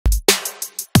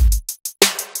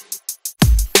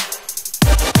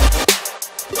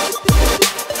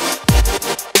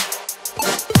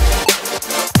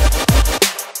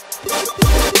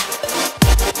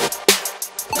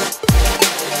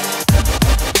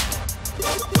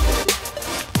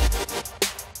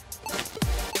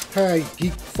Hi,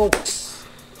 geek folks.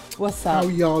 What's up? How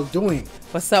y'all doing?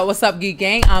 What's up? What's up, Geek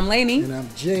Gang? I'm Lainey. And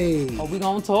I'm Jay. What we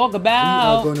gonna talk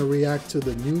about? We are going to react to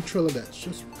the new trailer that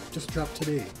just dropped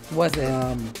today. What's it?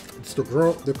 It's the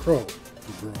Crow.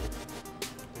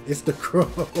 It's the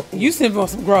Crow. You sent for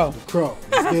some Grow. The Crow.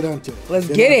 Let's get onto it. Let's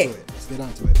get it. Let's get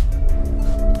onto it.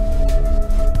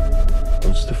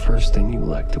 What's the first thing you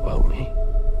liked about me?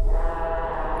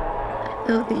 I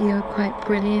feel that you're quite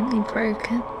brilliantly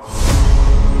broken.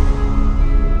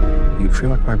 You feel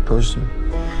like my person?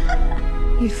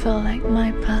 You feel like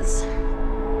my person.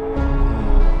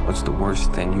 What's the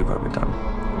worst thing you've ever done?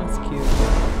 That's cute.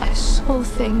 I saw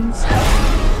things.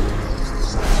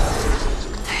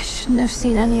 I shouldn't have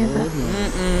seen any of it.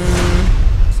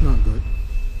 It's not good.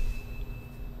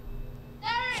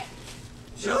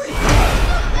 Julie!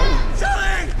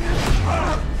 Julie!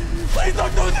 Please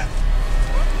don't do this!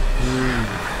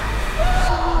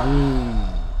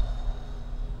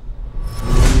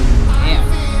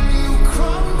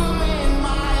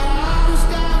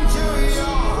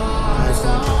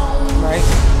 Right?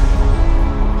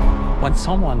 When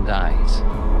someone dies,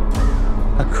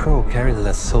 a crow carries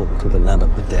their soul to the land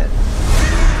of the dead.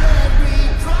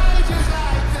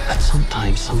 But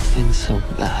sometimes something so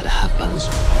bad happens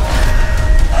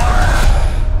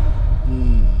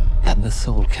that the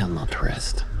soul cannot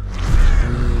rest.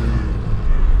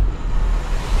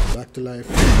 Back to life.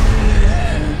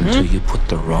 Until you put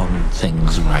the wrong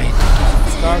things right.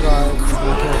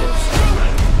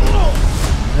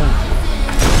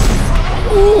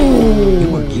 You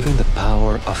were given the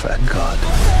power of a god.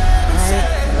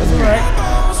 That's right.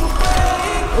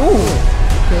 Ooh.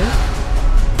 Okay.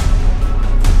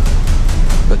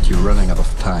 But you're running out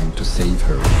of time to save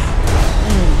her.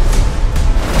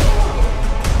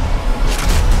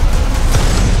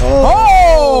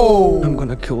 Oh! I'm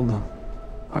gonna kill them.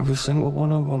 Every single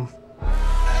one of them.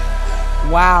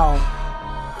 Wow.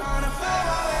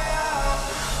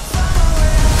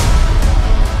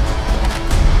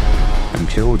 And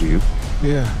killed you?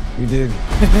 Yeah, you did.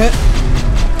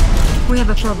 We have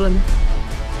a problem.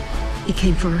 He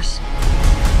came for us.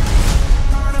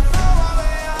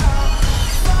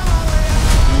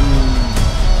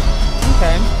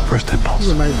 Okay. First impulse.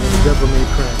 You reminds me of the Devil May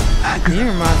Cry. You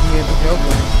remind me of the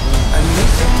Joker.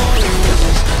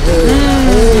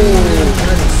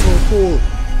 That is so cool.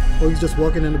 Oh, he's just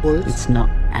walking in the bullets? It's not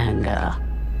anger.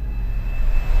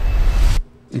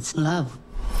 It's love.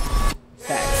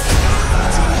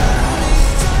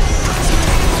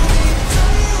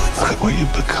 Look at what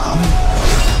you've become.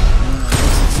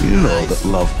 You know that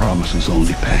love promises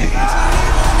only pain.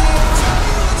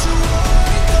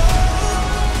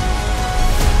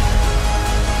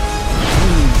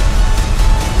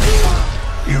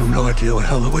 You have no idea what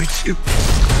hell awaits you.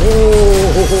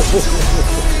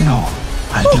 No,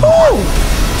 I don't.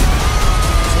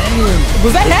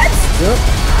 Was that heads? Yep.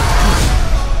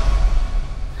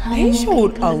 They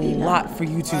showed a lot for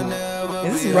YouTube.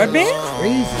 Is this Red Band?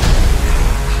 Crazy.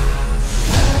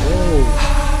 Whoa.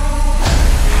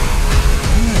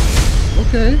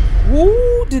 Okay.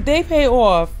 Woo, did they pay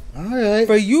off All right.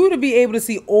 for you to be able to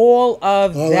see all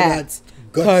of All of that? that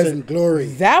guts and glory.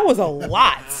 That was a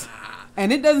lot.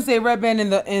 And it doesn't say Red Band in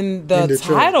the In the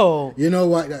title. trailer. You know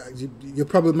what? You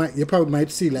probably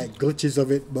might see like glitches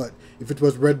of it, but if it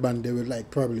was Red Band, they would like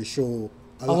probably show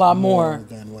a lot more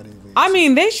than what it is. I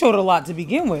mean, they showed a lot to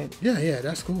begin with. Yeah,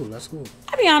 that's cool. That's cool.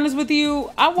 I'll be honest with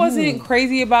you, I wasn't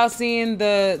crazy about seeing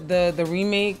the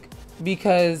remake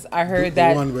because I heard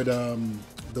The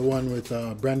one with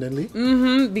Brandon Lee.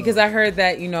 because I heard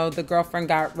that, you know, the girlfriend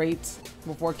got raped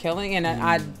before killing, and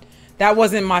I that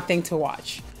wasn't my thing to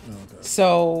watch. Okay.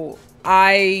 So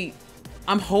I'm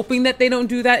hoping that they don't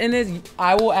do that in this.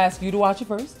 I will ask you to watch it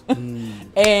first,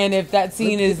 and if that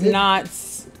scene is not,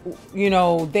 you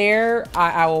know, there,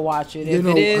 I will watch it. If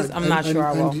it is, I'm not sure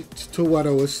I will. And to what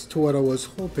I was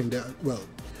hoping that, well,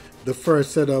 the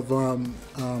first set of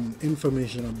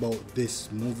information about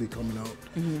this movie coming out,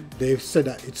 they've said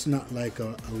that it's not like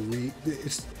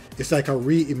it's like a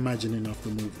reimagining of the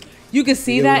movie. You can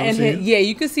see You know that what I'm in saying?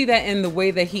 you can see that in the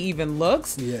way that he even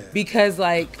looks. Yeah. Because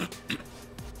like,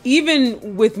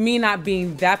 even with me not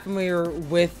being that familiar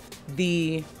with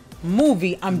the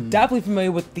movie, I'm definitely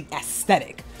familiar with the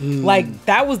aesthetic. Like,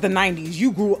 that was the 90s.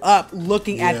 You grew up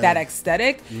looking at that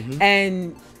aesthetic,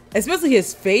 and especially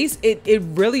his face, it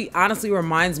really honestly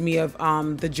reminds me of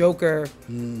the Joker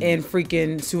in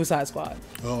freaking Suicide Squad.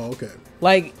 Oh, okay.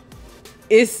 Like,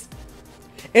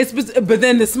 but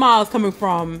then the smile is coming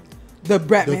from the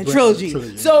Batman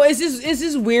trilogy. So it's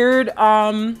just weird.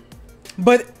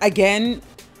 But again,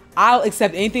 I'll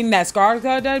accept anything that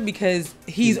Skarsgård does because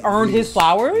he's earned his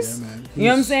flowers. Yeah, man. You know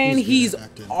what I'm saying? He's He's good at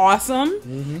acting.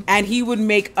 awesome, and he would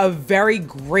make a very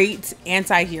great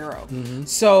anti-hero.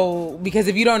 So, because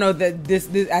if you don't know that this,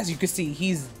 as you can see,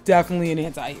 he's definitely an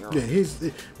anti-hero. Yeah,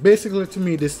 he's basically, to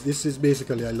me, this is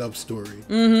basically a love story.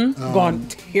 Gone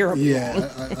terrible. Yeah,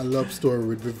 a love story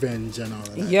with revenge and all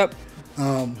of that. Yep.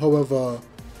 However,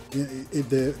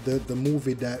 the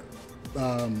movie that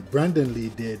Brandon Lee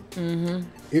did,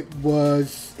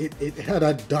 it had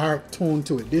a dark tone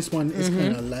to it. This one is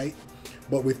kind of light,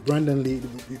 but with Brandon Lee,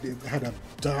 it had a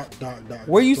dark.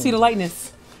 Where you tone see the to it.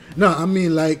 lightness? No, I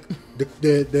mean like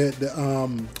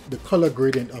the color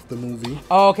gradient of the movie.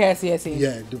 Oh, okay, I see.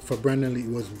 Yeah, for Brandon Lee, it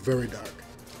was very dark.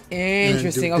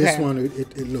 Interesting. And okay. This one, it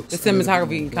looks The a little bit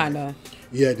cinematography more kind dark. of.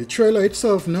 Yeah, the trailer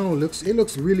itself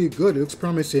looks really good. It looks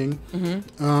promising.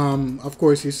 Of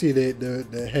course, you see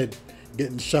the head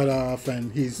getting shut off,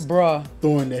 and he's Bruh.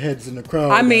 throwing the heads in the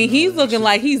crowd. I mean, and all he's that looking shit.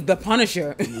 like he's the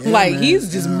Punisher. Like, man.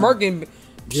 he's just murking.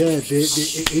 Yeah, it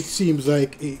seems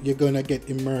like you're gonna get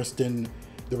immersed in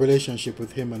the relationship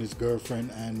with him and his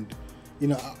girlfriend, and you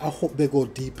know, I hope they go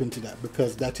deep into that,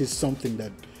 because that is something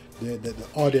that the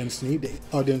audience need. The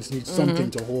audience needs something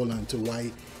to hold on to.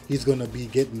 Why he's gonna be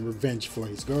getting revenge for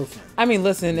his girlfriend. I mean,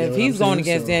 listen, You know if what he's I'm going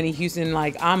saying? against So- Danny Houston,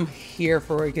 like, I'm here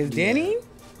for it, because Danny,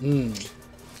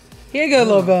 he had a good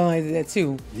little villain like that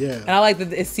too. Yeah. And I like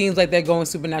that it seems like they're going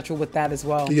supernatural with that as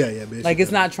well. Yeah, basically. Like,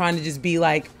 it's not trying to just be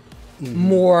like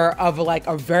more of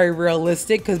a very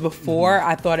realistic, because before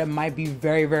I thought it might be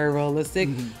very, very realistic.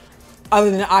 Other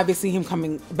than obviously him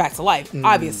coming back to life,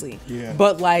 obviously. Yeah.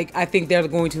 But like, I think they're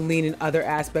going to lean in other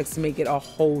aspects to make it a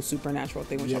whole supernatural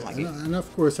thing, which I like it. And of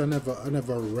course, I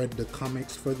never read the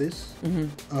comics for this.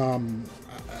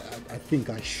 I think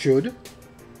I should.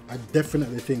 I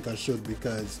definitely think I should,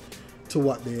 because to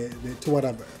what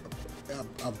I've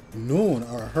known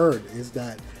or heard is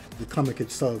that the comic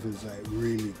itself is like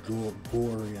really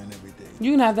gory and everything.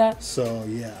 You can have that. So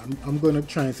yeah, I'm gonna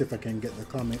try and see if I can get the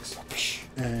comics,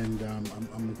 and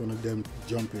I'm gonna then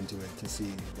jump into it to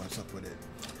see what's up with it.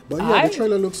 But yeah, the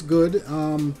trailer looks good.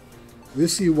 We'll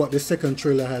see what the second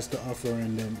trailer has to offer,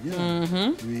 and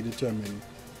then we determine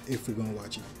if we're gonna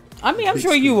watch it. I mean, I'm Big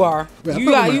sure you screen. are. Yeah, I you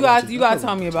probably got might you watch got it. you I got to probably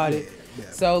tell me watch about it. it.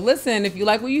 Yeah. So listen, if you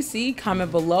like what you see,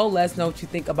 comment below. Let us know what you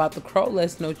think about The Crow. Let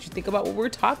us know what you think about what we're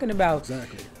talking about.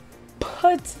 Exactly.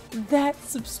 Put that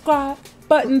subscribe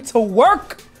button to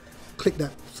work. Click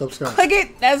that subscribe. Click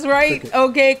it. That's right. Click it.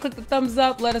 Okay. Click the thumbs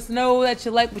up. Let us know that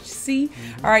you like what you see.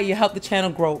 All right. You help the channel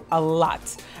grow a lot.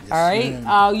 All right.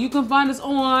 ma'am. You can find us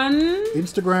on,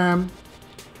 Instagram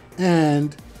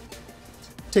and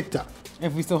TikTok.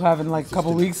 if we still have in like a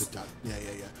couple weeks. TikTok. Yeah.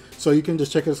 So you can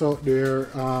just check us out there.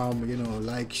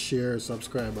 Like, share,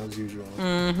 subscribe as usual.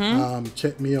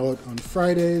 Check me out on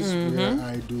Fridays where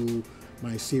I do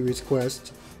my series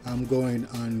quest. I'm going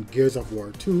on Gears of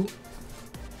War 2.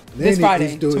 This Lenny Friday,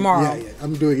 is doing- tomorrow.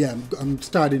 Yeah, I'm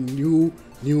starting new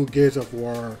Gears of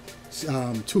War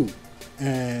 2,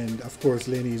 and of course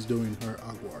Lenny is doing her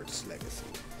Hogwarts Legacy.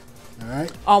 All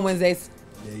right, On Wednesdays.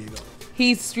 there you go.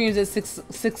 He streams at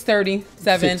 6:37.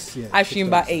 6, yeah, I stream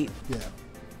by 6:30. 8. Yeah.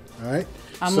 All right.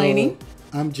 I'm Lainey.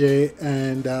 I'm Jay,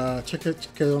 and check us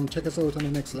out on the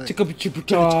next live.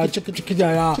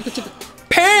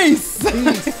 Peace.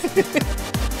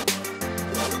 Peace.